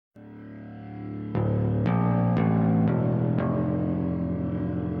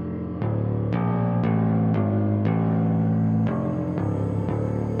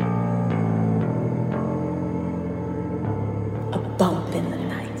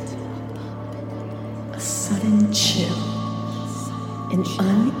chill, an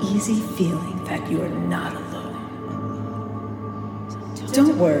uneasy feeling that you are not alone.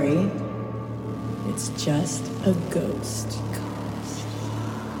 Don't worry, it's just a ghost.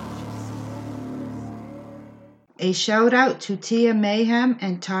 A shout out to Tia Mayhem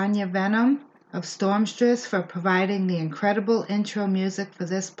and Tanya Venom of Stormstress for providing the incredible intro music for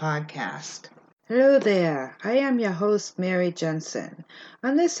this podcast. Hello there, I am your host Mary Jensen.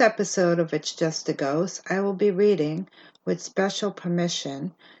 On this episode of It's Just a Ghost, I will be reading, with special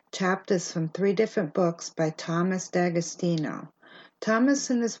permission, chapters from 3 different books by Thomas D'Agostino. Thomas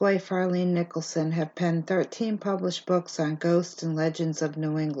and his wife Arlene Nicholson have penned 13 published books on ghosts and legends of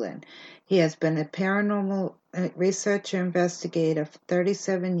New England. He has been a paranormal researcher investigator for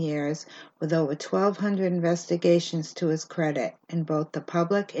 37 years with over 1,200 investigations to his credit in both the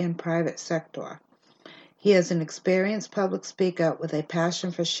public and private sector. He is an experienced public speaker with a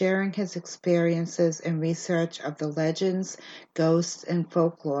passion for sharing his experiences and research of the legends, ghosts, and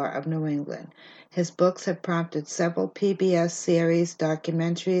folklore of New England. His books have prompted several PBS series,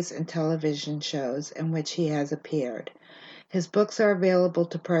 documentaries, and television shows in which he has appeared. His books are available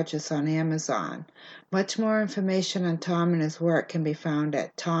to purchase on Amazon. Much more information on Tom and his work can be found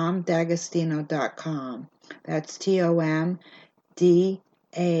at tomdagostino.com. That's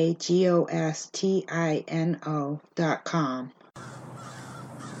TOMDAGOSTINO.com.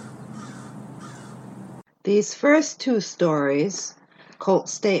 These first 2 stories, Colt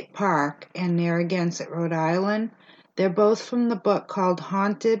State Park and Narragansett, Rhode Island, they're both from the book called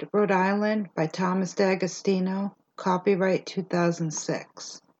Haunted Rhode Island by Thomas D'Agostino, copyright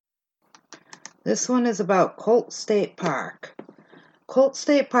 2006. This one is about Colt State Park. Colt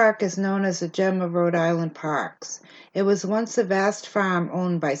State Park is known as a gem of Rhode Island parks. It was once a vast farm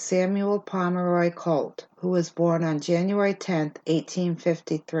owned by Samuel Pomeroy Colt, who was born on January 10,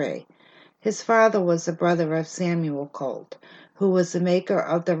 1853. His father was the brother of Samuel Colt, who was the maker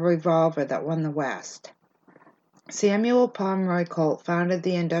of the revolver that won the West. Samuel Pomeroy Colt founded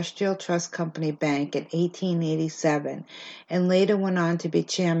the Industrial Trust Company Bank in 1887 and later went on to be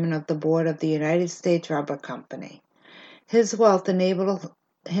chairman of the board of the United States Rubber Company. His wealth enabled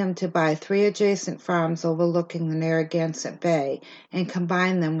him to buy 3 adjacent farms overlooking the Narragansett Bay and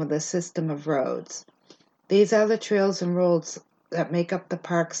combine them with a system of roads. These are the trails and roads that make up the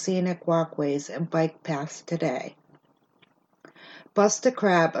park's scenic walkways and bike paths today. Buster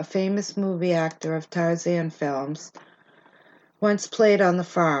Crabbe, a famous movie actor of Tarzan films, once played on the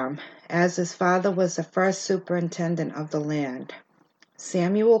farm, as his father was the first superintendent of the land.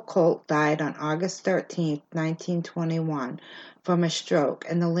 Samuel Colt died on August 13, 1921, from a stroke,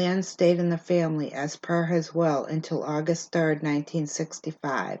 and the land stayed in the family as per his will until August 3,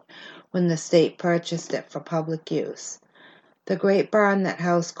 1965, when the state purchased it for public use. The great barn that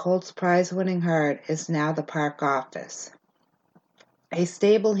housed Colt's prize-winning herd is now the park office. A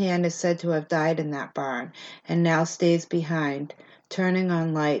stable hand is said to have died in that barn and now stays behind, turning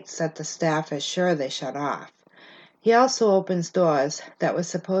on lights that the staff is sure they shut off. He also opens doors that were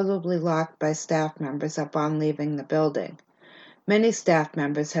supposedly locked by staff members upon leaving the building. Many staff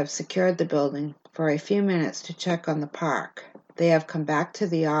members have secured the building for a few minutes to check on the park. They have come back to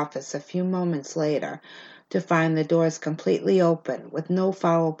the office a few moments later to find the doors completely open with no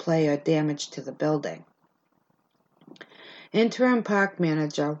foul play or damage to the building. Interim park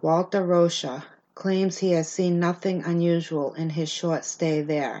manager Walter Rocha claims he has seen nothing unusual in his short stay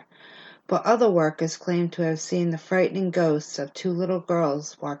there, but other workers claim to have seen the frightening ghosts of 2 little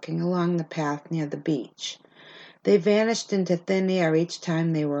girls walking along the path near the beach. They vanished into thin air each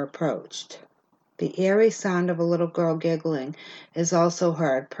time they were approached. The eerie sound of a little girl giggling is also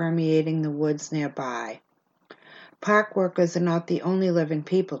heard permeating the woods nearby. Park workers are not the only living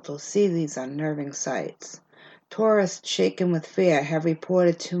people to see these unnerving sights. Tourists shaken with fear have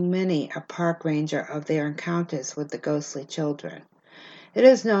reported to many a park ranger of their encounters with the ghostly children. It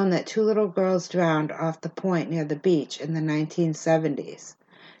is known that 2 little girls drowned off the point near the beach in the 1970s.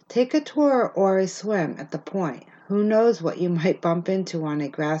 Take a tour or a swim at the point. Who knows what you might bump into on a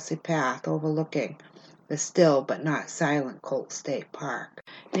grassy path overlooking the still but not silent Colt State Park.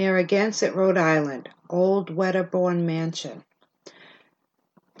 Narragansett, Rhode Island, Old Wedderburn Mansion.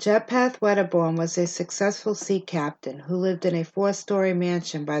 Jephthah Wedderburn was a successful sea captain who lived in a 4-story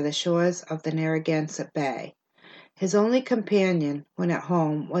mansion by the shores of the Narragansett Bay. His only companion, when at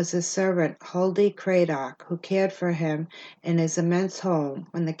home, was his servant Huldy Cradock, who cared for him in his immense home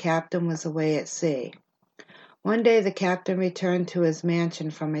when the captain was away at sea. One day the captain returned to his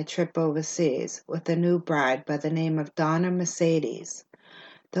mansion from a trip overseas with a new bride by the name of Donna Mercedes.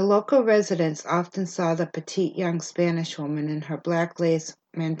 The local residents often saw the petite young Spanish woman in her black lace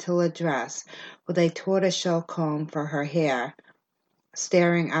mantilla dress with a tortoiseshell comb for her hair,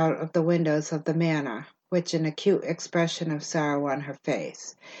 staring out of the windows of the manor, with an acute expression of sorrow on her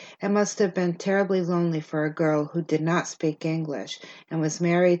face. It must have been terribly lonely for a girl who did not speak English and was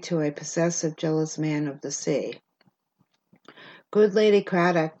married to a possessive, jealous man of the sea. Good Lady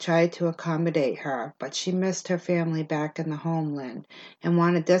Cradock tried to accommodate her, but she missed her family back in the homeland and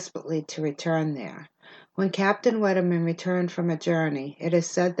wanted desperately to return there. When Captain Wedderman returned from a journey, it is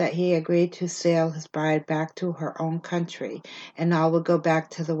said that he agreed to sail his bride back to her own country, and all would go back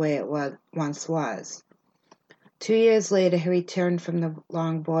to the way it once was. 2 years later he returned from the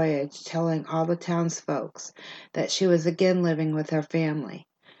long voyage, telling all the townsfolk that she was again living with her family.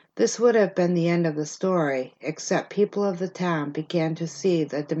 This would have been the end of the story, except people of the town began to see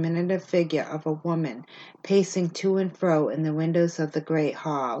the diminutive figure of a woman pacing to and fro in the windows of the great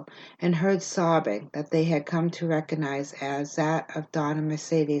hall, and heard sobbing that they had come to recognize as that of Donna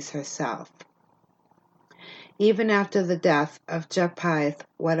Mercedes herself. Even after the death of Japheth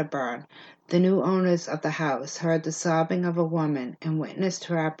Wedderburn, the new owners of the house heard the sobbing of a woman and witnessed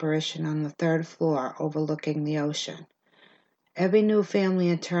her apparition on the third floor overlooking the ocean. Every new family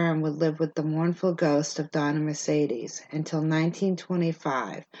in turn would live with the mournful ghost of Donna Mercedes until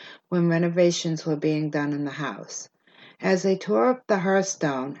 1925, when renovations were being done in the house. As they tore up the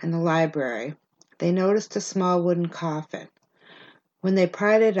hearthstone in the library, they noticed a small wooden coffin. When they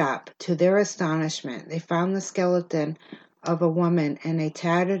pried it up, to their astonishment, they found the skeleton of a woman in a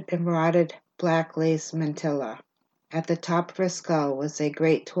tattered and rotted black lace mantilla. At the top of her skull was a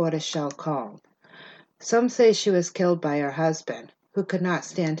great tortoiseshell comb. Some say she was killed by her husband, who could not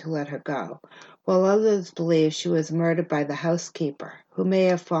stand to let her go, while others believe she was murdered by the housekeeper, who may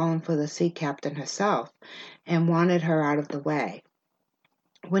have fallen for the sea captain herself and wanted her out of the way.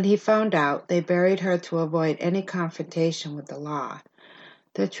 When he found out, they buried her to avoid any confrontation with the law.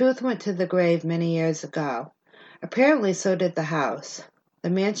 The truth went to the grave many years ago. Apparently so did the house. The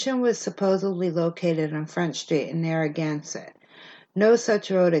mansion was supposedly located on Front Street in Narragansett. No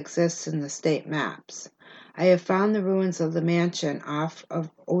such road exists in the state maps. I have found the ruins of the mansion off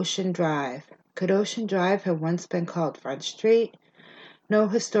of Ocean Drive. Could Ocean Drive have once been called Front Street? No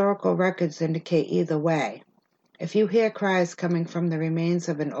historical records indicate either way. If you hear cries coming from the remains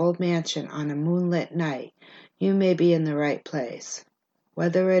of an old mansion on a moonlit night, you may be in the right place.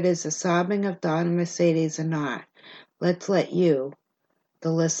 Whether it is the sobbing of Donna Mercedes or not, let's let you,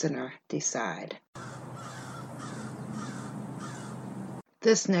 the listener, decide.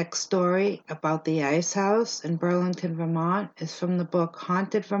 This next story about the ice house in Burlington, Vermont is from the book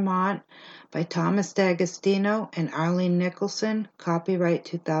Haunted Vermont by Thomas D'Agostino and Arlene Nicholson, copyright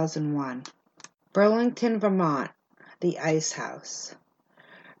 2001. Burlington, Vermont, the ice house.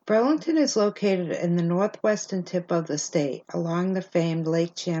 Burlington is located in the northwestern tip of the state, along the famed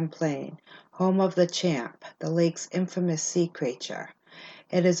Lake Champlain, home of the Champ, the lake's infamous sea creature.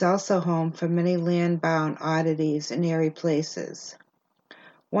 It is also home for many land-bound oddities and eerie places.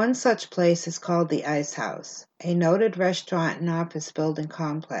 One such place is called the Ice House, a noted restaurant and office building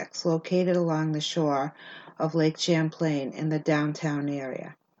complex located along the shore of Lake Champlain in the downtown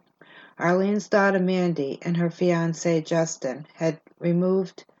area. Arlene's daughter Mandy and her fiancé Justin had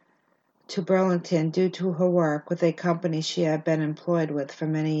removed to Burlington due to her work with a company she had been employed with for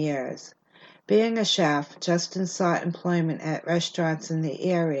many years. Being a chef, Justin sought employment at restaurants in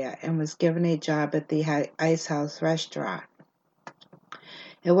the area and was given a job at the Ice House restaurant.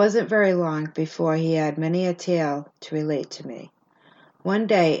 It wasn't very long before he had many a tale to relate to me. One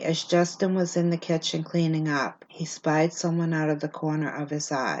day, as Justin was in the kitchen cleaning up, he spied someone out of the corner of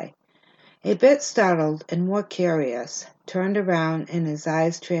his eye. A bit startled and more curious, turned around and his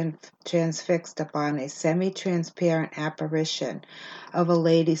eyes transfixed upon a semi-transparent apparition of a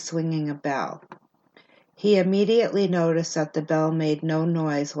lady swinging a bell. He immediately noticed that the bell made no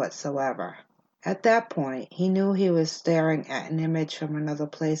noise whatsoever. At that point, he knew he was staring at an image from another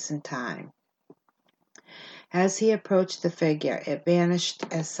place and time. As he approached the figure, it vanished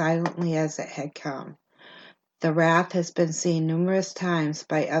as silently as it had come. The wrath has been seen numerous times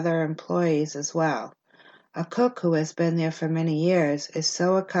by other employees as well. A cook who has been there for many years is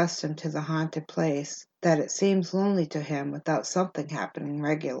so accustomed to the haunted place that it seems lonely to him without something happening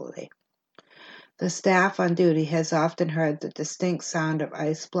regularly. The staff on duty has often heard the distinct sound of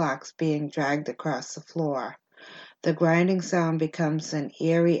ice blocks being dragged across the floor. The grinding sound becomes an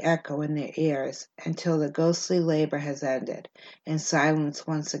eerie echo in their ears until the ghostly labor has ended and silence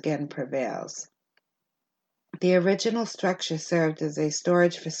once again prevails. The original structure served as a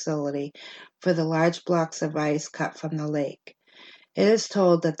storage facility for the large blocks of ice cut from the lake. It is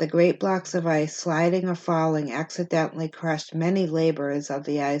told that the great blocks of ice sliding or falling accidentally crushed many laborers of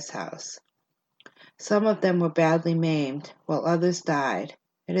the ice house. Some of them were badly maimed, while others died.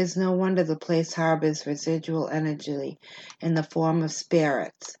 It is no wonder the place harbors residual energy in the form of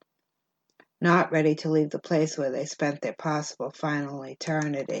spirits, not ready to leave the place where they spent their possible final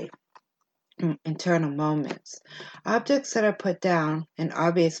internal moments. Objects that are put down in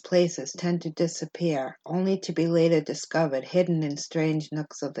obvious places tend to disappear, only to be later discovered hidden in strange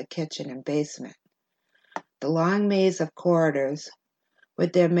nooks of the kitchen and basement. The long maze of corridors,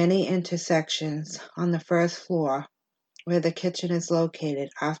 with their many intersections on the first floor, where the kitchen is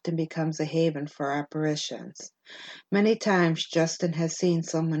located, often becomes a haven for apparitions. Many times Justin has seen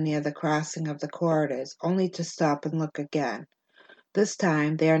someone near the crossing of the corridors, only to stop and look again. This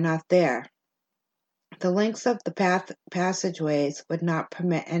time they are not there. The lengths of the passageways would not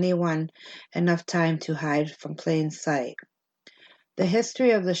permit anyone enough time to hide from plain sight. The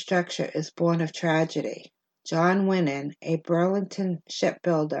history of the structure is born of tragedy. John Winnan, a Burlington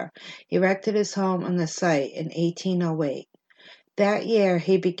shipbuilder, erected his home on the site in 1808. That year,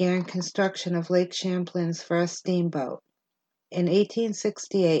 he began construction of Lake Champlain's first steamboat. In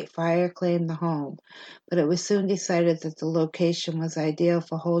 1868, fire claimed the home, but it was soon decided that the location was ideal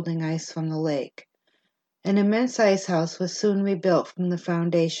for holding ice from the lake. An immense ice house was soon rebuilt from the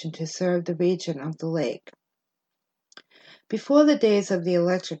foundation to serve the region of the lake. Before the days of the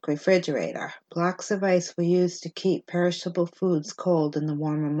electric refrigerator, blocks of ice were used to keep perishable foods cold in the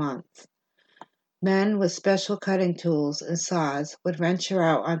warmer months. Men with special cutting tools and saws would venture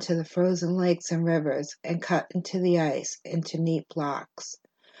out onto the frozen lakes and rivers and cut into the ice into neat blocks.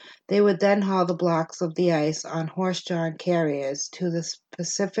 They would then haul the blocks of the ice on horse-drawn carriers to the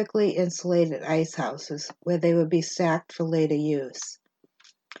specifically insulated ice houses, where they would be stacked for later use.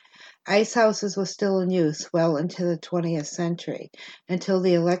 Ice houses were still in use well into the 20th century, until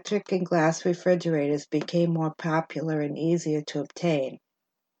the electric and glass refrigerators became more popular and easier to obtain.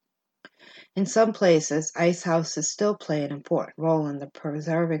 In some places, ice houses still play an important role in the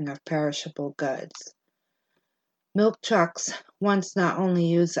preserving of perishable goods. Milk trucks once not only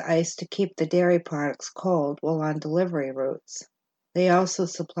used the ice to keep the dairy products cold while on delivery routes, they also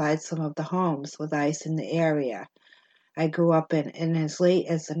supplied some of the homes with ice in the area I grew up in as late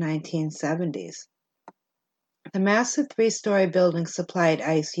as the 1970s. The massive three-story building supplied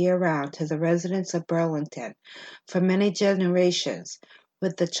ice year-round to the residents of Burlington for many generations,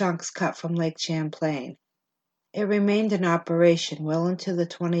 with the chunks cut from Lake Champlain. It remained in operation well into the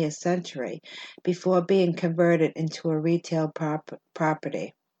 20th century before being converted into a retail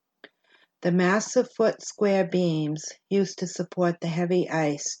property. The massive foot-square beams used to support the heavy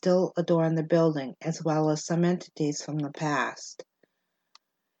ice still adorn the building, as well as some entities from the past.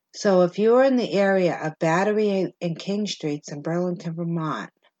 So if you are in the area of Battery and King Streets in Burlington,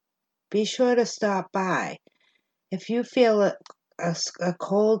 Vermont, be sure to stop by. If you feel a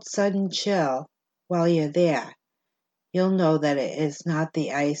cold, sudden chill while you're there, you'll know that it is not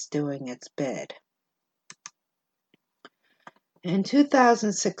the ice doing its bid. In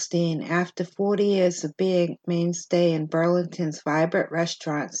 2016, after 40 years of being mainstay in Burlington's vibrant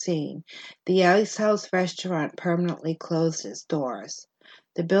restaurant scene, the Ice House restaurant permanently closed its doors.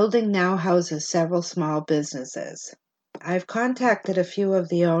 The building now houses several small businesses. I've contacted a few of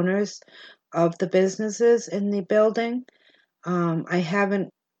the owners of the businesses in the building. I haven't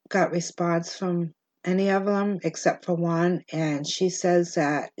got response from any of them except for one, and she says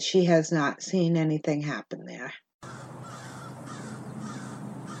that she has not seen anything happen there.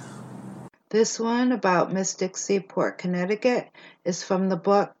 This one about Mystic Seaport, Connecticut is from the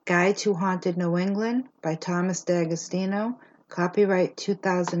book Guide to Haunted New England by Thomas D'Agostino, copyright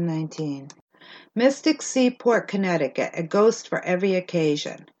 2019. Mystic Seaport, Connecticut, a ghost for every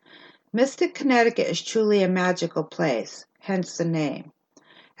occasion. Mystic, Connecticut is truly a magical place, hence the name.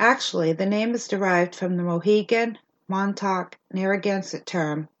 Actually, the name is derived from the Mohegan, Montauk, Narragansett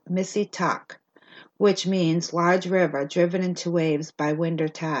term Mississauga, which means large river driven into waves by wind or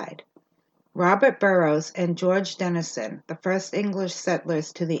tide. Robert Burroughs and George Dennison, the first English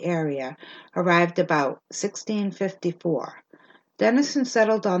settlers to the area, arrived about 1654. Dennison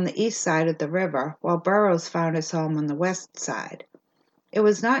settled on the east side of the river, while Burroughs found his home on the west side. It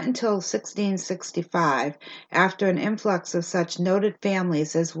was not until 1665, after an influx of such noted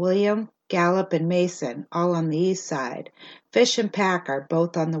families as William, Gallup, and Mason, all on the east side, Fish and Packer,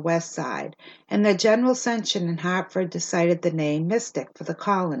 both on the west side, and the General Session in Hartford decided the name Mystic for the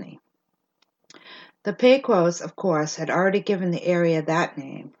colony. The Pequots, of course, had already given the area that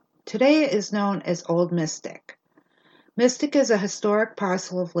name. Today it is known as Old Mystic. Mystic is a historic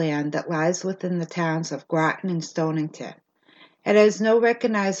parcel of land that lies within the towns of Groton and Stonington. It has no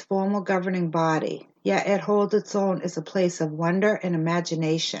recognized formal governing body, yet it holds its own as a place of wonder and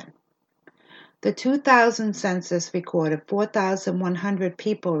imagination. The 2000 census recorded 4,100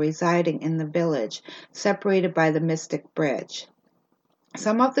 people residing in the village, separated by the Mystic Bridge.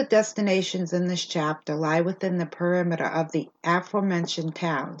 Some of the destinations in this chapter lie within the perimeter of the aforementioned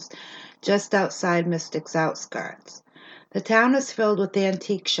towns, just outside Mystic's outskirts. The town is filled with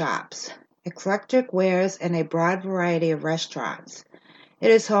antique shops, eclectic wares, and a broad variety of restaurants.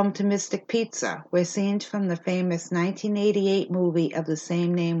 It is home to Mystic Pizza, where scenes from the famous 1988 movie of the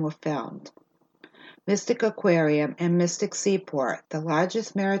same name were filmed. Mystic Aquarium and Mystic Seaport, the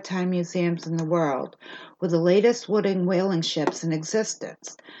largest maritime museums in the world, with the latest wooden whaling ships in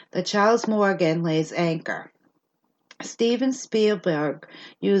existence. The Charles Morgan lays anchor. Steven Spielberg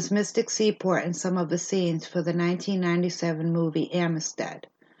used Mystic Seaport in some of the scenes for the 1997 movie Amistad.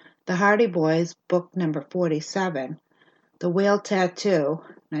 The Hardy Boys, book number 47, The Whale Tattoo,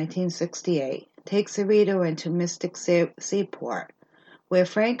 1968, takes the reader into Mystic Seaport, where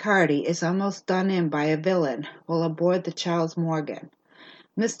Frank Hardy is almost done in by a villain while aboard the Charles Morgan.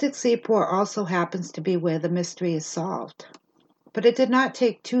 Mystic Seaport also happens to be where the mystery is solved. But it did not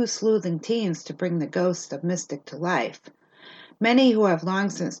take two sleuthing teens to bring the ghost of Mystic to life. Many who have long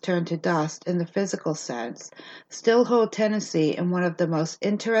since turned to dust in the physical sense still hold tenancy in one of the most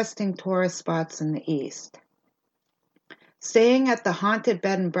interesting tourist spots in the East. Staying at the haunted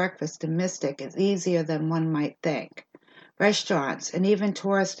bed and breakfast in Mystic is easier than one might think. Restaurants and even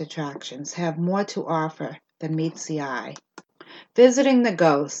tourist attractions have more to offer than meets the eye. Visiting the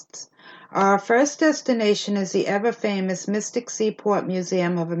ghosts. Our first destination is the ever-famous Mystic Seaport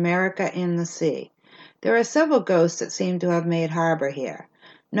Museum of America and the Sea. There are several ghosts that seem to have made harbor here.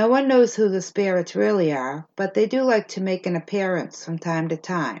 No one knows who the spirits really are, but they do like to make an appearance from time to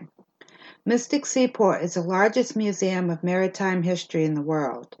time. Mystic Seaport is the largest museum of maritime history in the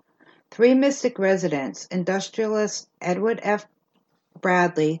world. 3 Mystic residents, industrialist Edward F.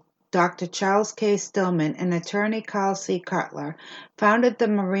 Bradley, Dr. Charles K. Stillman, and attorney Carl C. Cutler, founded the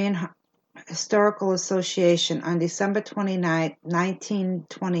Marine Historical Association on December 29,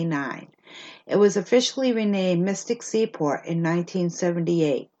 1929. It was officially renamed Mystic Seaport in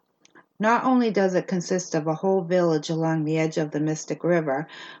 1978. Not only does it consist of a whole village along the edge of the Mystic River,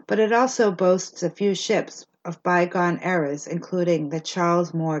 but it also boasts a few ships of bygone eras, including the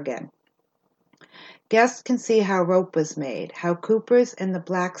Charles Morgan. Guests can see how rope was made, how coopers and the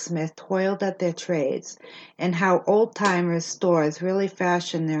blacksmith toiled at their trades, and how old-timers' stores really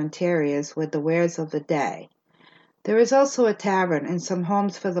fashioned their interiors with the wares of the day. There is also a tavern and some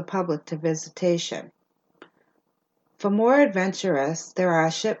homes for the public to visitation. For more adventurous, there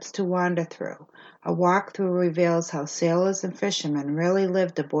are ships to wander through. A walk-through reveals how sailors and fishermen really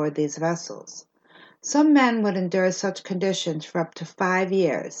lived aboard these vessels. Some men would endure such conditions for up to 5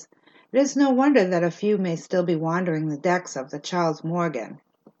 years. It is no wonder that a few may still be wandering the decks of the Charles Morgan.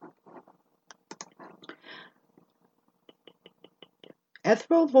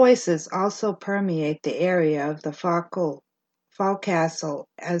 Ethereal voices also permeate the area of the Forecastle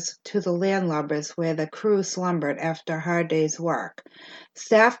as to the landlubbers where the crew slumbered after a hard day's work.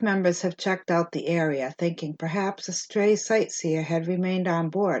 Staff members have checked out the area, thinking perhaps a stray sightseer had remained on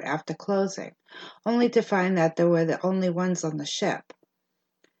board after closing, only to find that they were the only ones on the ship.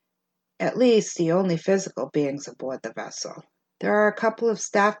 At least the only physical beings aboard the vessel. There are a couple of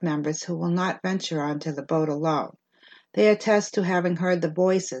staff members who will not venture onto the boat alone. They attest to having heard the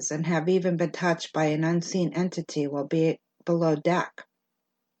voices and have even been touched by an unseen entity while below deck.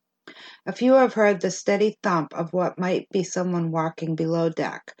 A few have heard the steady thump of what might be someone walking below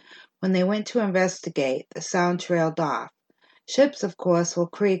deck. When they went to investigate, the sound trailed off. Ships, of course, will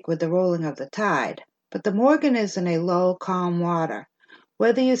creak with the rolling of the tide, but the Morgan is in a low, calm water.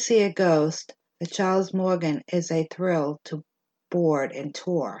 Whether you see a ghost, the Charles Morgan is a thrill to board and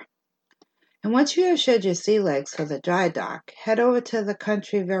tour. And once you have shed your sea legs for the dry dock, head over to the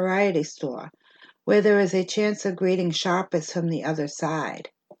country variety store, where there is a chance of greeting shoppers from the other side.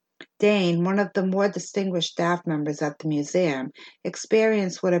 Dane, one of the more distinguished staff members at the museum,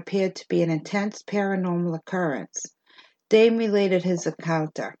 experienced what appeared to be an intense paranormal occurrence. Dane related his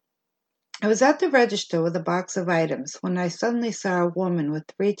encounter. I was at the register with a box of items when I suddenly saw a woman with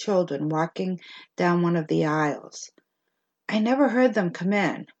 3 children walking down one of the aisles. I never heard them come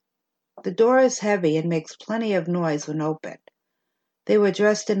in. The door is heavy and makes plenty of noise when opened. They were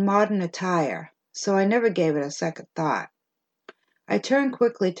dressed in modern attire, so I never gave it a second thought. I turned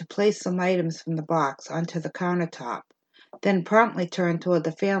quickly to place some items from the box onto the countertop, then promptly turned toward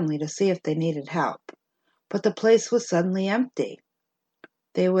the family to see if they needed help. But the place was suddenly empty.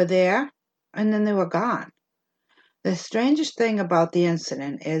 They were there, and then they were gone. The strangest thing about the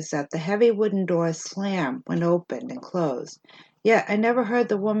incident is that the heavy wooden doors slammed when opened and closed, yet I never heard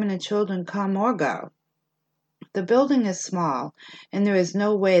the woman and children come or go. The building is small, and there is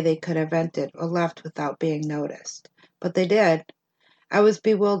no way they could have entered or left without being noticed. But they did. I was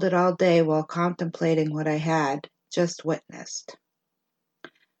bewildered all day while contemplating what I had just witnessed.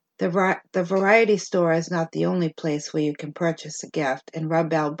 The variety store is not the only place where you can purchase a gift and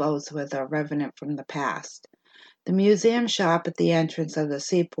rub elbows with a revenant from the past. The museum shop at the entrance of the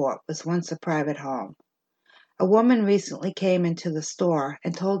seaport was once a private home. A woman recently came into the store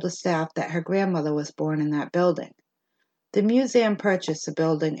and told the staff that her grandmother was born in that building. The museum purchased the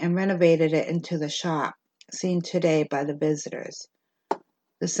building and renovated it into the shop, seen today by the visitors.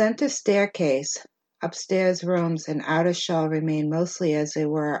 The center staircase, upstairs rooms, and outer shell remain mostly as they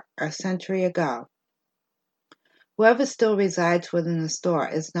were a century ago. Whoever still resides within the store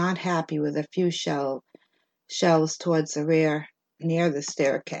is not happy with a few shelves towards the rear near the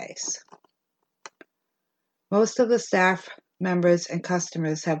staircase. Most of the staff members and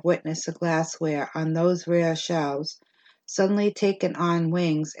customers have witnessed the glassware on those rear shelves suddenly taking on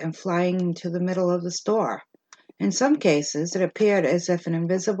wings and flying into the middle of the store. In some cases, it appeared as if an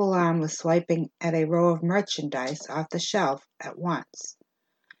invisible arm was swiping at a row of merchandise off the shelf at once.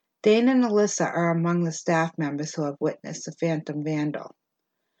 Dane and Alyssa are among the staff members who have witnessed the phantom vandal.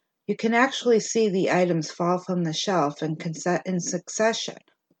 You can actually see the items fall from the shelf in succession,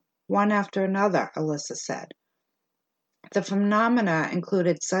 one after another, Alyssa said. The phenomena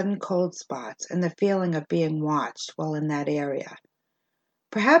included sudden cold spots and the feeling of being watched while in that area.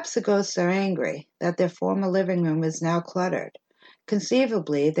 Perhaps the ghosts are angry that their former living room is now cluttered.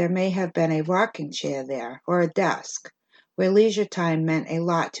 Conceivably, there may have been a rocking chair there, or a desk, where leisure time meant a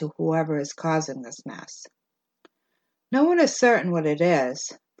lot to whoever is causing this mess. No one is certain what it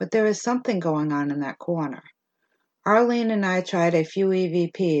is, but there is something going on in that corner. Arlene and I tried a few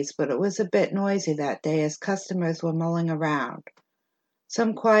EVPs, but it was a bit noisy that day as customers were mulling around.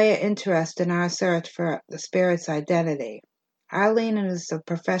 Some quiet interest in our search for the spirit's identity. Arlene is a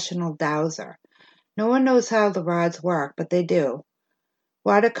professional dowser. No one knows how the rods work, but they do.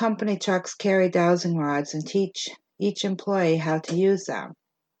 Water company trucks carry dowsing rods and teach each employee how to use them.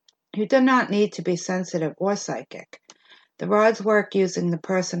 You do not need to be sensitive or psychic. The rods work using the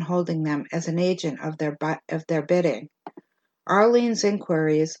person holding them as an agent of their bidding. Arlene's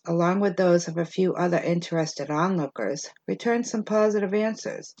inquiries, along with those of a few other interested onlookers, returned some positive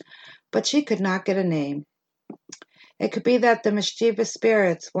answers, but she could not get a name. It could be that the mischievous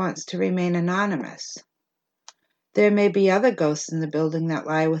spirit wants to remain anonymous. There may be other ghosts in the building that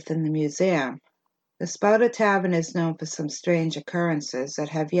lie within the museum. The Spouter Tavern is known for some strange occurrences that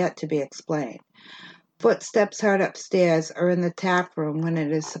have yet to be explained. Footsteps heard upstairs or in the tap room when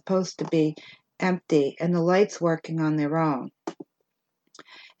it is supposed to be empty and the lights working on their own.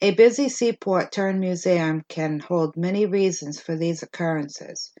 A busy seaport-turned-museum can hold many reasons for these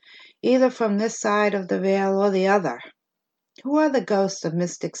occurrences, either from this side of the veil or the other. Who are the ghosts of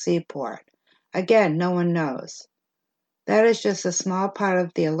Mystic Seaport? Again, no one knows. That is just a small part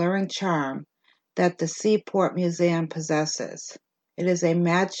of the alluring charm that the Seaport Museum possesses. It is a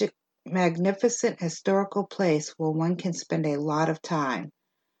magnificent historical place where one can spend a lot of time.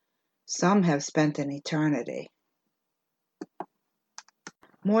 Some have spent an eternity.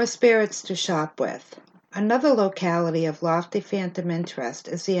 More spirits to shop with. Another locality of lofty phantom interest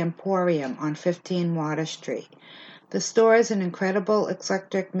is the Emporium on 15 Water Street. The store is an incredible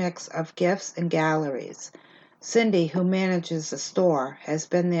eclectic mix of gifts and galleries. Cindy, who manages the store, has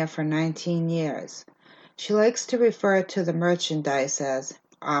been there for 19 years. She likes to refer to the merchandise as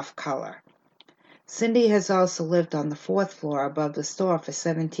off-color. Cindy has also lived on the 4th floor above the store for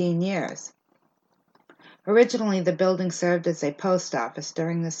 17 years. Originally, the building served as a post office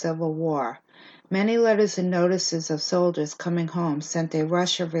during the Civil War. Many letters and notices of soldiers coming home sent a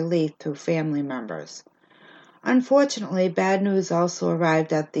rush of relief through family members. Unfortunately, bad news also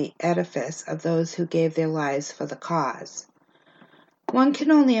arrived at the edifice of those who gave their lives for the cause. One can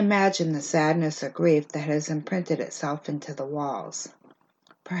only imagine the sadness or grief that has imprinted itself into the walls.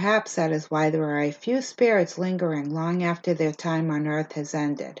 Perhaps that is why there are a few spirits lingering long after their time on earth has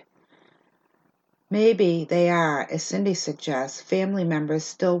ended. Maybe they are, as Cindy suggests, family members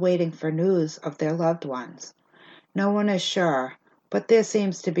still waiting for news of their loved ones. No one is sure, but there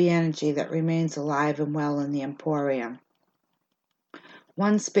seems to be energy that remains alive and well in the Emporium.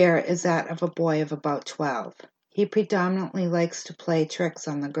 One spirit is that of a boy of about 12. He predominantly likes to play tricks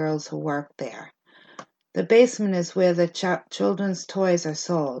on the girls who work there. The basement is where the children's toys are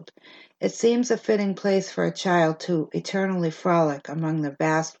sold. It seems a fitting place for a child to eternally frolic among the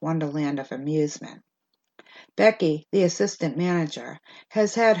vast wonderland of amusement. Becky, the assistant manager,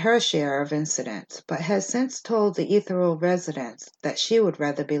 has had her share of incidents, but has since told the ethereal residents that she would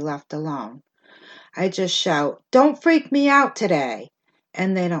rather be left alone. I just shout, "Don't freak me out today!"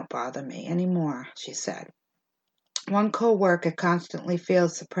 and they don't bother me anymore, she said. One co-worker constantly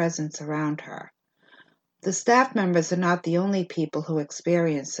feels the presence around her. The staff members are not the only people who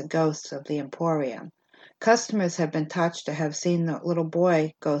experience the ghosts of the Emporium. Customers have been touched or have seen the little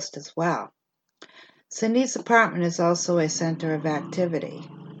boy ghost as well. Cindy's apartment is also a center of activity.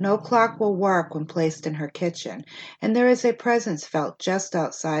 No clock will work when placed in her kitchen, and there is a presence felt just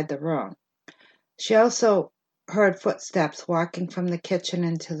outside the room. She also heard footsteps walking from the kitchen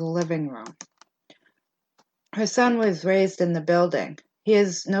into the living room. Her son was raised in the building. He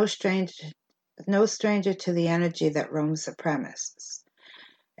is no stranger to the energy that roams the premises.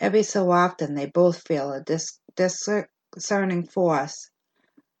 Every so often they both feel a discerning force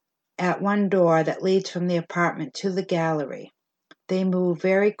at one door that leads from the apartment to the gallery. They move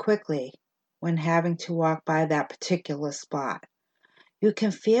very quickly when having to walk by that particular spot. You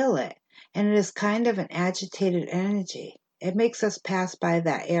can feel it, and it is kind of an agitated energy. It makes us pass by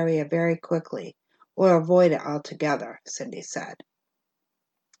that area very quickly, or avoid it altogether, Cindy said.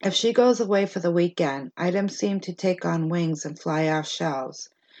 If she goes away for the weekend, items seem to take on wings and fly off shelves.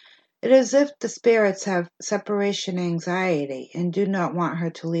 It is as if the spirits have separation anxiety and do not want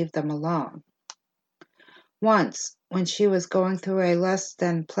her to leave them alone. Once, when she was going through a less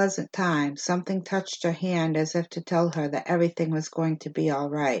than pleasant time, something touched her hand as if to tell her that everything was going to be all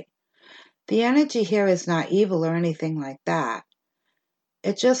right. The energy here is not evil or anything like that.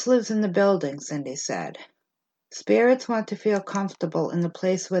 It just lives in the building, Cindy said. Spirits want to feel comfortable in the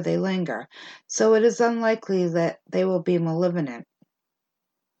place where they linger, so it is unlikely that they will be malevolent.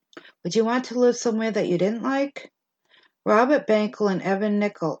 Would you want to live somewhere that you didn't like? Robert Bankel and Evan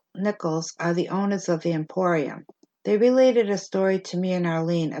Nichols are the owners of the Emporium. They related a story to me and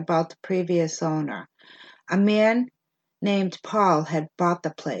Arlene about the previous owner. A man named Paul had bought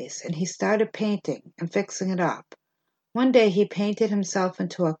the place, and he started painting and fixing it up. One day he painted himself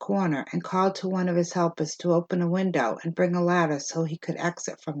into a corner and called to one of his helpers to open a window and bring a ladder so he could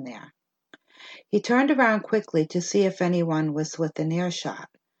exit from there. He turned around quickly to see if anyone was within earshot.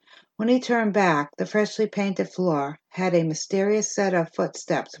 When he turned back, the freshly painted floor had a mysterious set of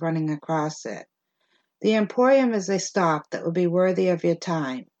footsteps running across it. The Emporium is a stop that would be worthy of your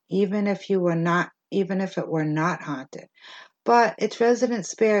time, even if it were not haunted. But its resident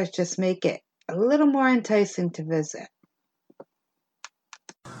spirits just make it a little more enticing to visit.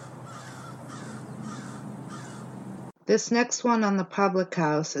 This next one on the public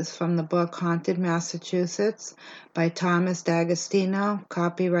house is from the book Haunted Massachusetts by Thomas D'Agostino,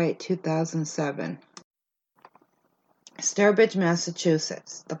 copyright 2007. Sturbridge,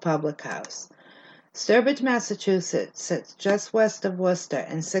 Massachusetts, the public house. Sturbridge, Massachusetts sits just west of Worcester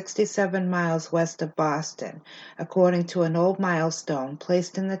and 67 miles west of Boston, according to an old milestone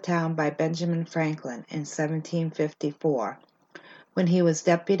placed in the town by Benjamin Franklin in 1754, when he was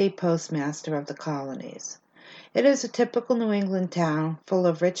deputy postmaster of the colonies. It is a typical New England town, full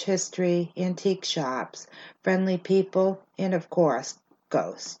of rich history, antique shops, friendly people, and, of course,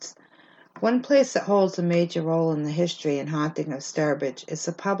 ghosts. One place that holds a major role in the history and haunting of Sturbridge is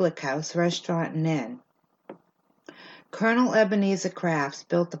the public house, restaurant, and inn. Colonel Ebenezer Crafts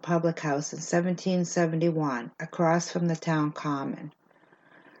built the public house in 1771 across from the town common.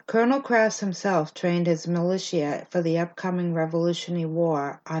 Colonel Crafts himself trained his militia for the upcoming Revolutionary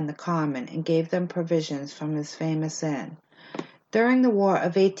War on the Common and gave them provisions from his famous inn. During the War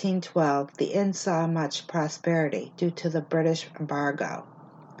of 1812, the inn saw much prosperity due to the British embargo.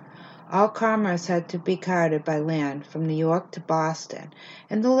 All commerce had to be carted by land from New York to Boston,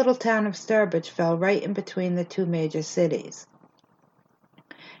 and the little town of Sturbridge fell right in between the two major cities.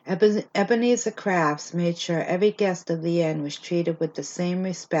 Ebenezer Crafts made sure every guest of the inn was treated with the same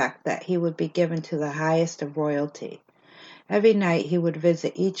respect that he would be given to the highest of royalty. Every night he would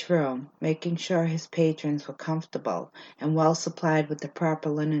visit each room, making sure his patrons were comfortable and well supplied with the proper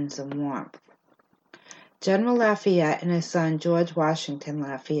linens and warmth. General Lafayette and his son George Washington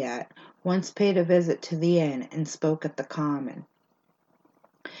Lafayette once paid a visit to the inn and spoke at the Common.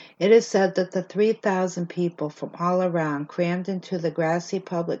 It is said that the 3,000 people from all around crammed into the grassy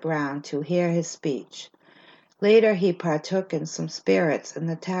public ground to hear his speech. Later he partook in some spirits in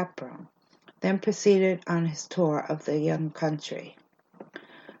the tap room, then proceeded on his tour of the young country.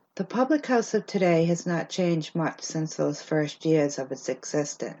 The public house of today has not changed much since those first years of its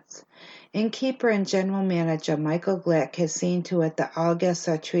existence. Innkeeper and general manager Michael Glick has seen to it that all guests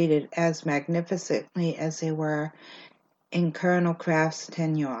are treated as magnificently as they were in Colonel Crafts'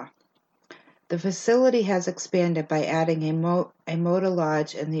 tenure. The facility has expanded by adding a motor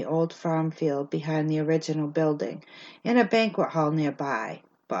lodge in the old farm field behind the original building and a banquet hall nearby.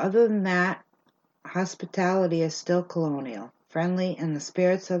 But other than that, hospitality is still colonial, friendly, and the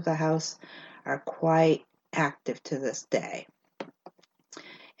spirits of the house are quite active to this day.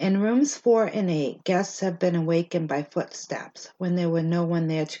 In rooms 4 and 8, guests have been awakened by footsteps when there were no one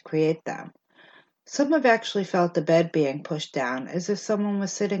there to create them. Some have actually felt the bed being pushed down as if someone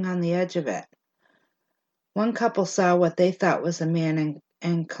was sitting on the edge of it. One couple saw what they thought was a man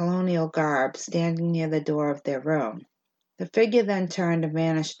in colonial garb standing near the door of their room. The figure then turned and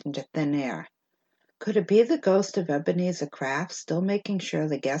vanished into thin air. Could it be the ghost of Ebenezer Craft still making sure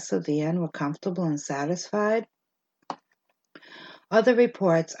the guests of the inn were comfortable and satisfied? Other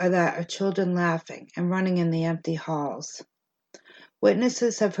reports are that of children laughing and running in the empty halls.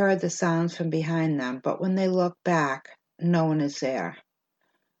 Witnesses have heard the sounds from behind them, but when they look back, no one is there.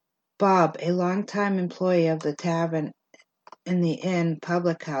 Bob, a longtime employee of the tavern in the inn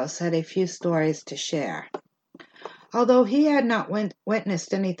public house, had a few stories to share. Although he had not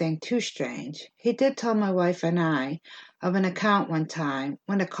witnessed anything too strange, he did tell my wife and I of an account one time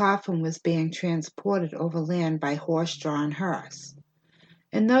when a coffin was being transported over land by horse-drawn hearse.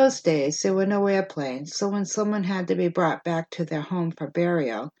 In those days, there were no airplanes, so when someone had to be brought back to their home for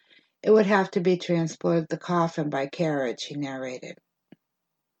burial, it would have to be transported the coffin by carriage, he narrated.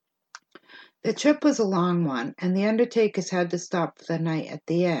 The trip was a long one, and the undertakers had to stop for the night at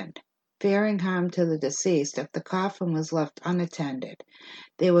the inn. Fearing harm to the deceased if the coffin was left unattended,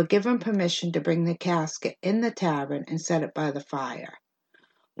 they were given permission to bring the casket in the tavern and set it by the fire.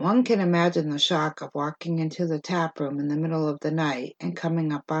 One can imagine the shock of walking into the tap room in the middle of the night and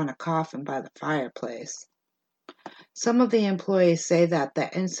coming upon a coffin by the fireplace. Some of the employees say that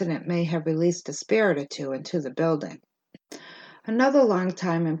the incident may have released a spirit or two into the building. Another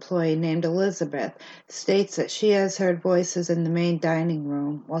longtime employee named Elizabeth states that she has heard voices in the main dining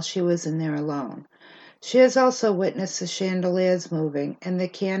room while she was in there alone. She has also witnessed the chandeliers moving and the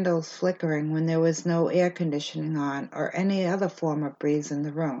candles flickering when there was no air conditioning on or any other form of breeze in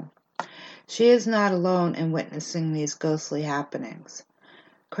the room. She is not alone in witnessing these ghostly happenings.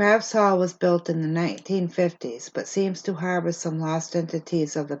 Crafts Hall was built in the 1950s, but seems to harbor some lost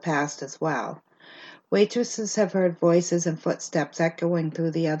entities of the past as well. Waitresses have heard voices and footsteps echoing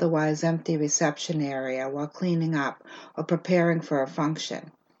through the otherwise empty reception area while cleaning up or preparing for a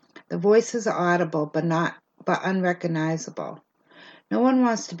function. The voices are audible but unrecognizable. No one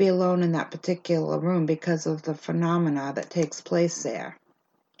wants to be alone in that particular room because of the phenomena that takes place there.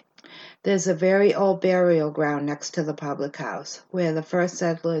 There's a very old burial ground next to the public house, where the first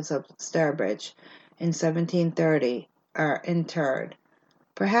settlers of Sturbridge in 1730 are interred.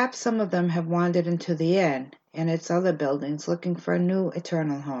 Perhaps some of them have wandered into the inn and its other buildings looking for a new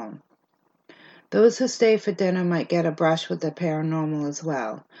eternal home. Those who stay for dinner might get a brush with the paranormal as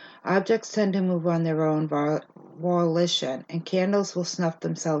well. Objects tend to move on their own volition, and candles will snuff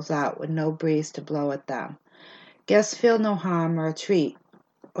themselves out with no breeze to blow at them. Guests feel no harm or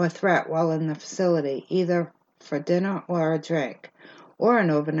threat while in the facility, either for dinner or a drink, or an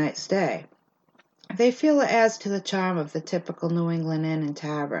overnight stay. They feel it adds to the charm of the typical New England inn and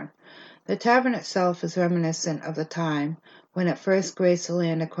tavern. The tavern itself is reminiscent of the time when it first graced the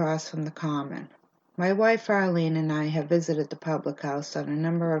land across from the common. My wife Arlene and I have visited the public house on a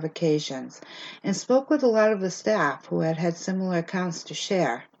number of occasions and spoke with a lot of the staff who had had similar accounts to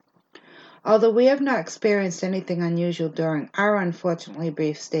share. Although we have not experienced anything unusual during our unfortunately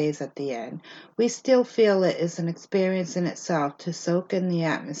brief stays at the inn, we still feel it is an experience in itself to soak in the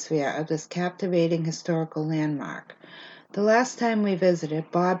atmosphere of this captivating historical landmark. The last time we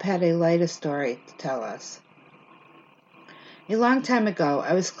visited, Bob had a lighter story to tell us. A long time ago,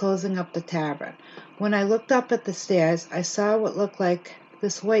 I was closing up the tavern. When I looked up at the stairs, I saw what looked like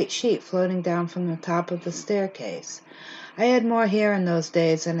this white sheet floating down from the top of the staircase. I had more hair in those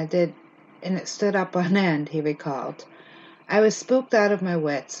days than it did, and it stood up on end, he recalled. I was spooked out of my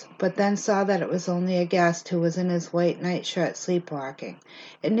wits, but then saw that it was only a guest who was in his white nightshirt sleepwalking.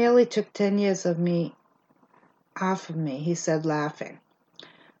 It nearly took 10 years off of me, he said, laughing.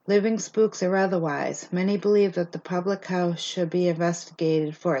 Living spooks or otherwise, many believe that the public house should be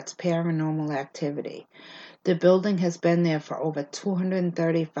investigated for its paranormal activity. The building has been there for over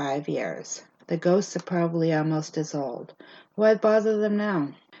 235 years. The ghosts are probably almost as old. Why bother them now?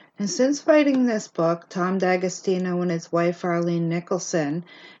 And since writing this book, Tom D'Agostino and his wife Arlene Nicholson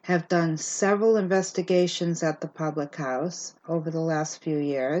have done several investigations at the public house over the last few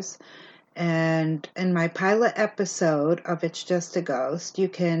years. And in my pilot episode of It's Just a Ghost, you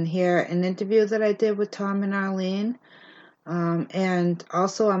can hear an interview that I did with Tom and Arlene. And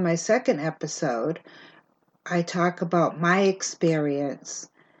also on my second episode, I talk about my experience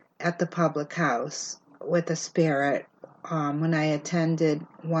at the public house with a spirit when I attended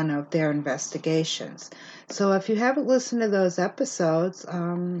one of their investigations. So if you haven't listened to those episodes,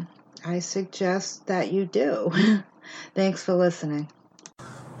 I suggest that you do. Thanks for listening.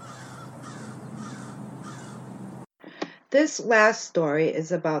 This last story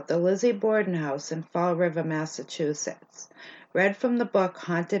is about the Lizzie Borden house in Fall River, Massachusetts. Read from the book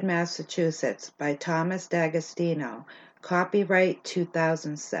Haunted Massachusetts by Thomas D'Agostino, copyright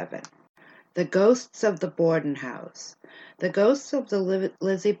 2007. The Ghosts of the Borden House. The ghosts of the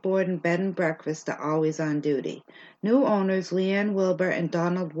Lizzie Borden bed and breakfast are always on duty. New owners Leanne Wilbur and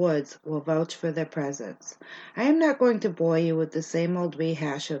Donald Woods will vouch for their presence. I am not going to bore you with the same old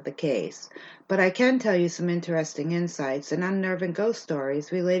rehash of the case, but I can tell you some interesting insights and unnerving ghost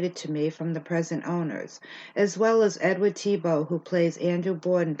stories related to me from the present owners, as well as Edward Thibault, who plays Andrew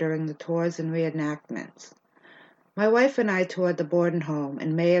Borden during the tours and reenactments. My wife and I toured the Borden home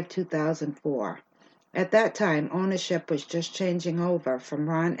in May of 2004. At that time, ownership was just changing over from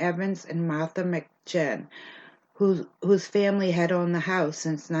Ron Evans and Martha McGinn, whose family had owned the house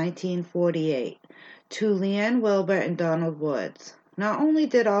since 1948, to Leanne Wilbur and Donald Woods. Not only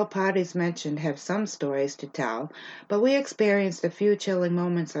did all parties mentioned have some stories to tell, but we experienced a few chilling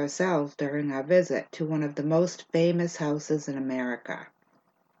moments ourselves during our visit to one of the most famous houses in America.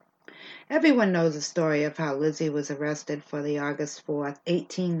 Everyone knows the story of how Lizzie was arrested for the August 4th,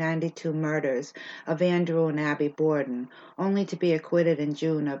 1892 murders of Andrew and Abby Borden, only to be acquitted in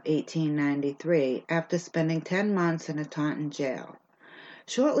June of 1893 after spending 10 months in a Taunton jail.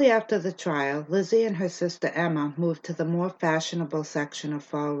 Shortly after the trial, Lizzie and her sister Emma moved to the more fashionable section of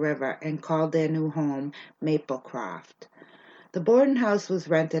Fall River and called their new home Maplecroft. The Borden house was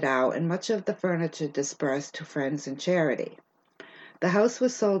rented out and much of the furniture dispersed to friends and charity. The house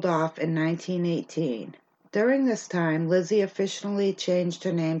was sold off in 1918. During this time, Lizzie officially changed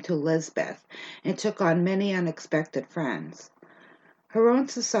her name to Lizbeth and took on many unexpected friends. Her own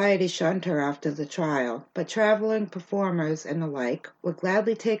society shunned her after the trial, but traveling performers and the like would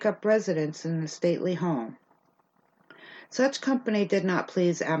gladly take up residence in the stately home. Such company did not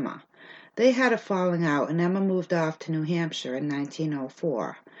please Emma. They had a falling out, and Emma moved off to New Hampshire in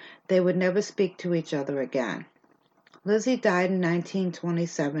 1904. They would never speak to each other again. Lizzie died in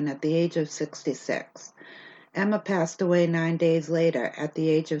 1927 at the age of 66. Emma passed away 9 days later at the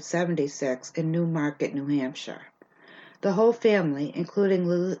age of 76 in Newmarket, New Hampshire. The whole family, including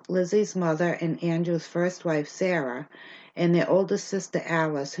Lizzie's mother and Andrew's first wife, Sarah, and their oldest sister,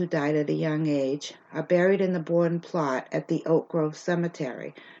 Alice, who died at a young age, are buried in the Borden plot at the Oak Grove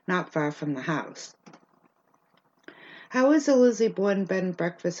Cemetery, not far from the house. How is the Lizzie Borden bed and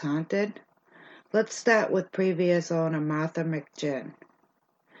breakfast haunted? Let's start with previous owner Martha McGinn.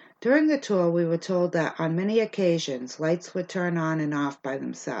 During the tour, we were told that on many occasions, lights would turn on and off by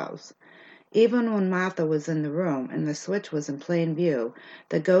themselves. Even when Martha was in the room and the switch was in plain view,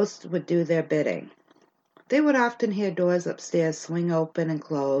 the ghosts would do their bidding. They would often hear doors upstairs swing open and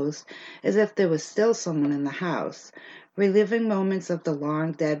close, as if there was still someone in the house, reliving moments of the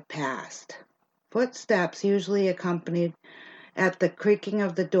long-dead past. Footsteps usually accompanied at the creaking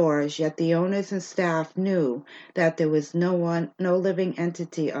of the doors, yet the owners and staff knew that there was no living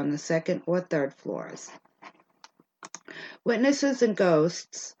entity on the second or third floors. Witnesses and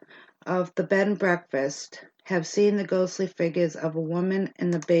ghosts of the bed and breakfast have seen the ghostly figures of a woman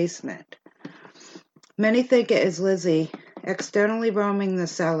in the basement. Many think it is Lizzie externally roaming the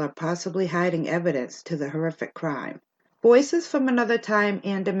cellar, possibly hiding evidence to the horrific crime. Voices from another time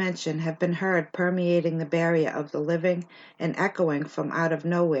and dimension have been heard permeating the barrier of the living and echoing from out of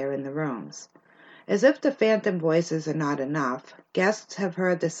nowhere in the rooms. As if the phantom voices are not enough, guests have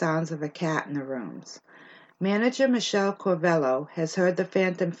heard the sounds of a cat in the rooms. Manager Michelle Corvello has heard the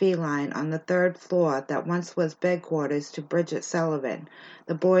phantom feline on the third floor that once was bed quarters to Bridget Sullivan,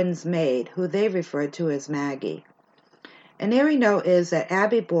 the Borden's maid, who they referred to as Maggie. An eerie note is that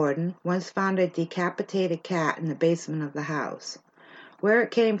Abby Borden once found a decapitated cat in the basement of the house. Where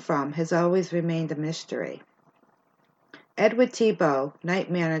it came from has always remained a mystery. Edward Thibault, night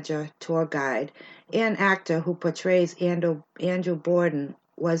manager, tour guide, and actor who portrays Andrew Borden,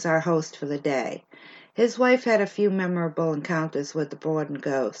 was our host for the day. His wife had a few memorable encounters with the Borden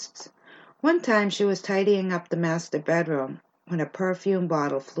ghosts. One time she was tidying up the master bedroom when a perfume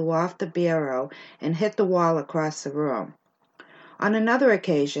bottle flew off the bureau and hit the wall across the room. On another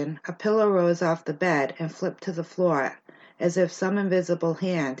occasion, a pillow rose off the bed and flipped to the floor as if some invisible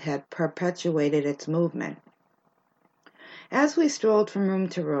hand had perpetuated its movement. As we strolled from room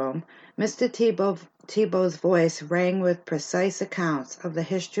to room, Mr. Thibault's voice rang with precise accounts of the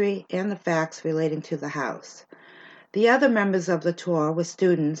history and the facts relating to the house. The other members of the tour were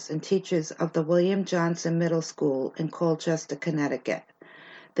students and teachers of the William Johnson Middle School in Colchester, Connecticut.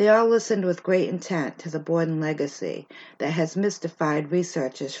 They all listened with great intent to the Borden legacy that has mystified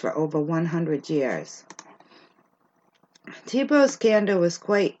researchers for over 100 years. Thibault's candor was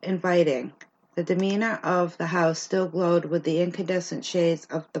quite inviting. The demeanor of the house still glowed with the incandescent shades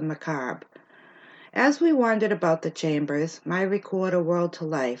of the macabre. As we wandered about the chambers, my recorder whirled to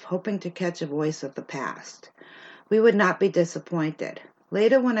life, hoping to catch a voice of the past. We would not be disappointed.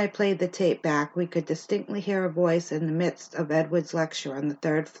 Later, when I played the tape back, we could distinctly hear a voice in the midst of Edward's lecture on the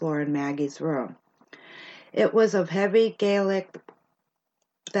third floor in Maggie's room. It was of heavy Gaelic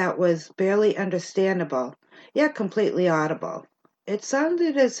that was barely understandable, yet completely audible. It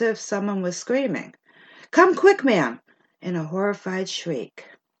sounded as if someone was screaming, "Come quick, ma'am!" in a horrified shriek.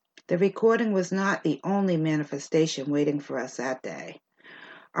 The recording was not the only manifestation waiting for us that day.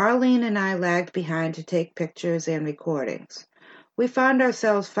 Arlene and I lagged behind to take pictures and recordings. We found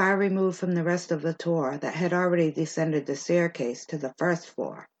ourselves far removed from the rest of the tour that had already descended the staircase to the first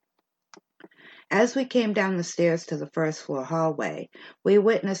floor. As we came down the stairs to the first floor hallway, we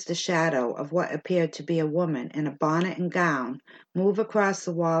witnessed the shadow of what appeared to be a woman in a bonnet and gown move across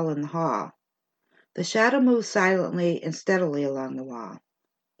the wall in the hall. The shadow moved silently and steadily along the wall.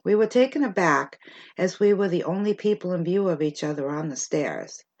 We were taken aback, as we were the only people in view of each other on the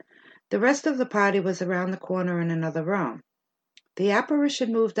stairs. The rest of the party was around the corner in another room. The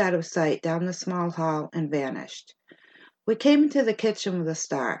apparition moved out of sight down the small hall and vanished. We came into the kitchen with a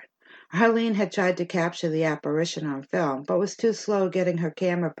start. Arlene had tried to capture the apparition on film, but was too slow getting her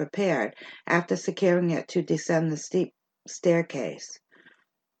camera prepared after securing it to descend the steep staircase.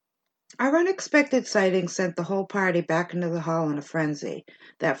 Our unexpected sighting sent the whole party back into the hall in a frenzy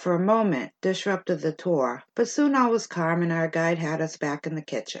that for a moment disrupted the tour, but soon all was calm and our guide had us back in the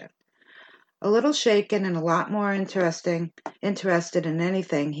kitchen. A little shaken and a lot more interested in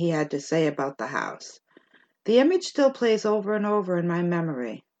anything he had to say about the house. The image still plays over and over in my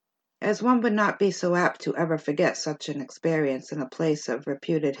memory, as one would not be so apt to ever forget such an experience in a place of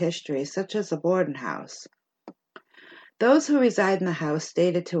reputed history such as the Borden house. Those who reside in the house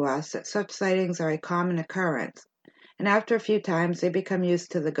stated to us that such sightings are a common occurrence, and after a few times they become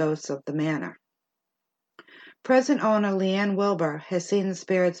used to the ghosts of the manor. Present owner Leanne Wilbur has seen the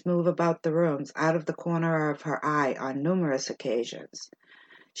spirits move about the rooms out of the corner of her eye on numerous occasions.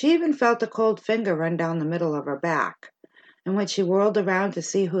 She even felt a cold finger run down the middle of her back, and when she whirled around to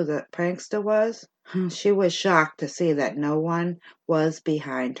see who the prankster was, she was shocked to see that no one was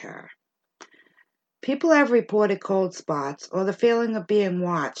behind her. People have reported cold spots or the feeling of being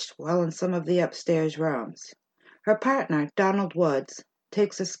watched while in some of the upstairs rooms. Her partner, Donald Woods,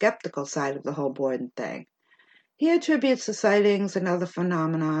 takes a skeptical side of the whole Borden thing. He attributes the sightings and other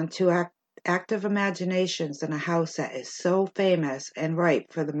phenomenon to active imaginations in a house that is so famous and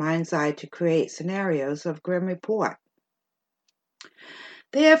ripe for the mind's eye to create scenarios of grim report.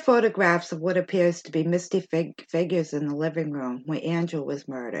 They have photographs of what appears to be misty figures in the living room where Andrew was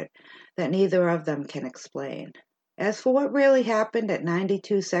murdered that neither of them can explain. As for what really happened at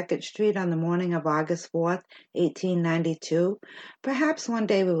 92 2nd Street on the morning of August 4th, 1892, perhaps one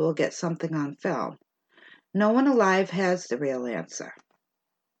day we will get something on film. No one alive has the real answer.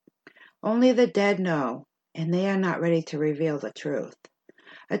 Only the dead know, and they are not ready to reveal the truth.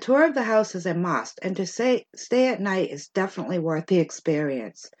 A tour of the house is a must, and to stay at night is definitely worth the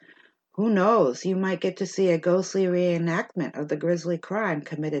experience. Who knows, you might get to see a ghostly reenactment of the grisly crime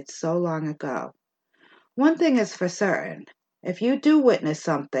committed so long ago. One thing is for certain. If you do witness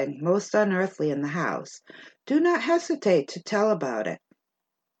something most unearthly in the house, do not hesitate to tell about it.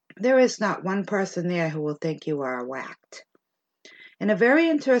 There is not one person there who will think you are whacked. In a very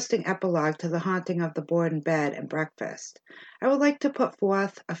interesting epilogue to the haunting of the Borden bed and breakfast, I would like to put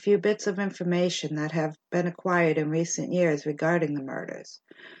forth a few bits of information that have been acquired in recent years regarding the murders.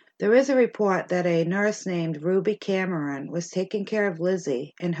 There is a report that a nurse named Ruby Cameron was taking care of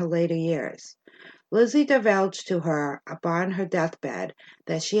Lizzie in her later years. Lizzie divulged to her upon her deathbed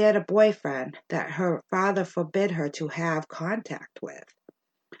that she had a boyfriend that her father forbid her to have contact with.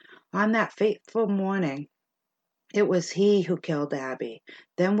 On that fateful morning, it was he who killed Abby,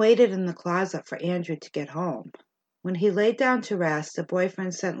 then waited in the closet for Andrew to get home. When he laid down to rest, the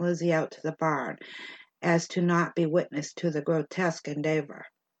boyfriend sent Lizzie out to the barn as to not be witness to the grotesque endeavor.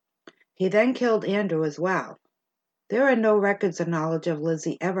 He then killed Andrew as well. There are no records or knowledge of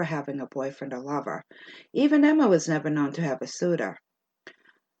Lizzie ever having a boyfriend or lover. Even Emma was never known to have a suitor.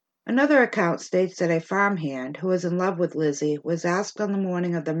 Another account states that a farmhand who was in love with Lizzie was asked on the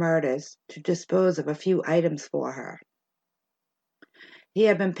morning of the murders to dispose of a few items for her. He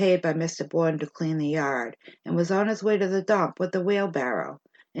had been paid by Mr. Borden to clean the yard, and was on his way to the dump with the wheelbarrow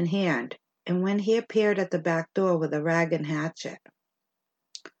in hand, and when he appeared at the back door with a rag and hatchet.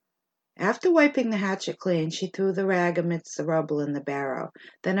 After wiping the hatchet clean, she threw the rag amidst the rubble in the barrow,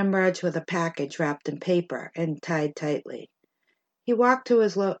 then emerged with a package wrapped in paper and tied tightly. He walked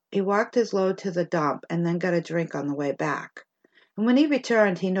his load to the dump and then got a drink on the way back. And when he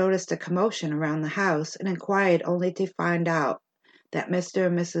returned, he noticed a commotion around the house and inquired only to find out that Mr.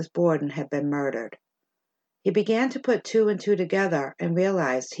 and Mrs. Borden had been murdered. He began to put two and two together and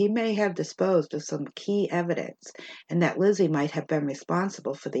realized he may have disposed of some key evidence and that Lizzie might have been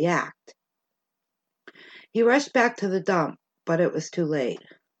responsible for the act. He rushed back to the dump, but it was too late.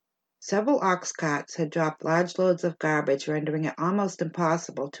 Several ox carts had dropped large loads of garbage, rendering it almost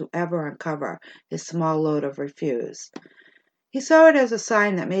impossible to ever uncover his small load of refuse. He saw it as a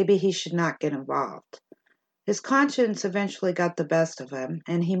sign that maybe he should not get involved. His conscience eventually got the best of him,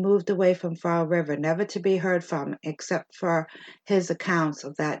 and he moved away from Fall River, never to be heard from except for his accounts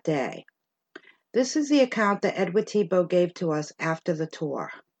of that day. This is the account that Edward Thibault gave to us after the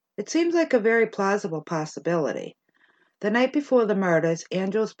tour. It seems like a very plausible possibility. The night before the murders,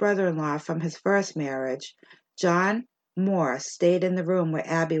 Andrew's brother-in-law from his first marriage, John Morse, stayed in the room where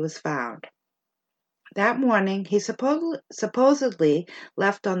Abby was found. That morning, he supposedly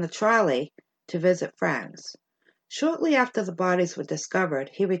left on the trolley to visit friends. Shortly after the bodies were discovered,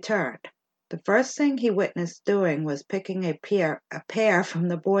 he returned. The first thing he witnessed doing was picking a pear from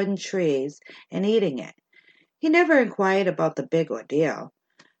the Borden trees and eating it. He never inquired about the big ordeal.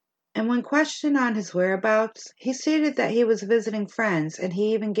 And when questioned on his whereabouts, he stated that he was visiting friends, and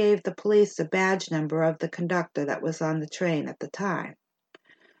he even gave the police the badge number of the conductor that was on the train at the time.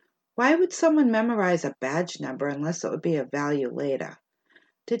 Why would someone memorize a badge number unless it would be of value later?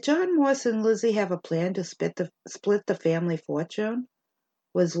 Did John Morse and Lizzie have a plan to split the family fortune?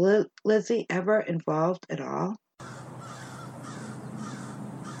 Was Lizzie ever involved at all?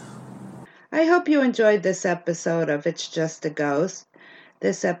 I hope you enjoyed this episode of It's Just a Ghost.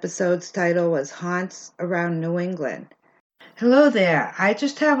 This episode's title was Haunts Around New England. Hello there. I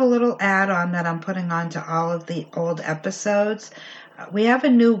just have a little add-on that I'm putting on to all of the old episodes. We have a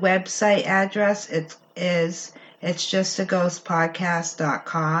new website address. It is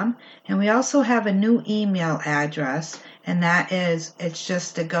itsjustagghostpodcast.com. And we also have a new email address, and that is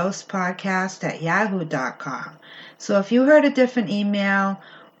itsjustagghostpodcast@yahoo.com. So if you heard a different email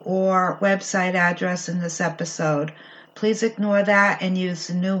or website address in this episode, please ignore that and use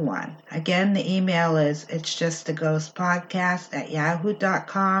the new one. Again, the email is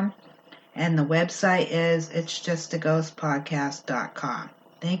itsjustagghostpodcast@yahoo.com, and the website is itsjustagghostpodcast.com.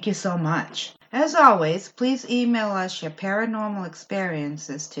 Thank you so much. As always, please email us your paranormal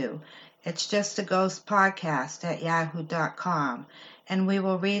experiences to itsjustagghostpodcast@yahoo.com, and we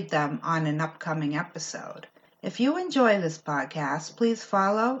will read them on an upcoming episode. If you enjoy this podcast, please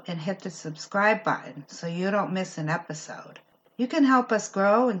follow and hit the subscribe button so you don't miss an episode. You can help us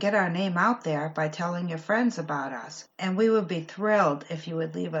grow and get our name out there by telling your friends about us, and we would be thrilled if you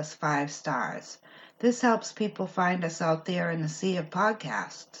would leave us 5 stars. This helps people find us out there in the sea of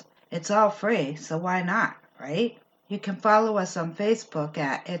podcasts. It's all free, so why not, right? You can follow us on Facebook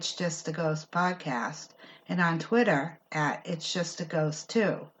at It's Just a Ghost Podcast, and on Twitter at It's Just a Ghost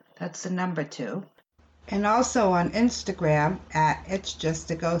 2. That's the number 2. And also on Instagram at It's Just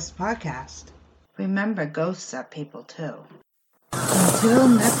a Ghost Podcast. Remember, ghosts are people too. Until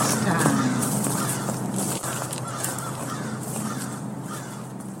next time.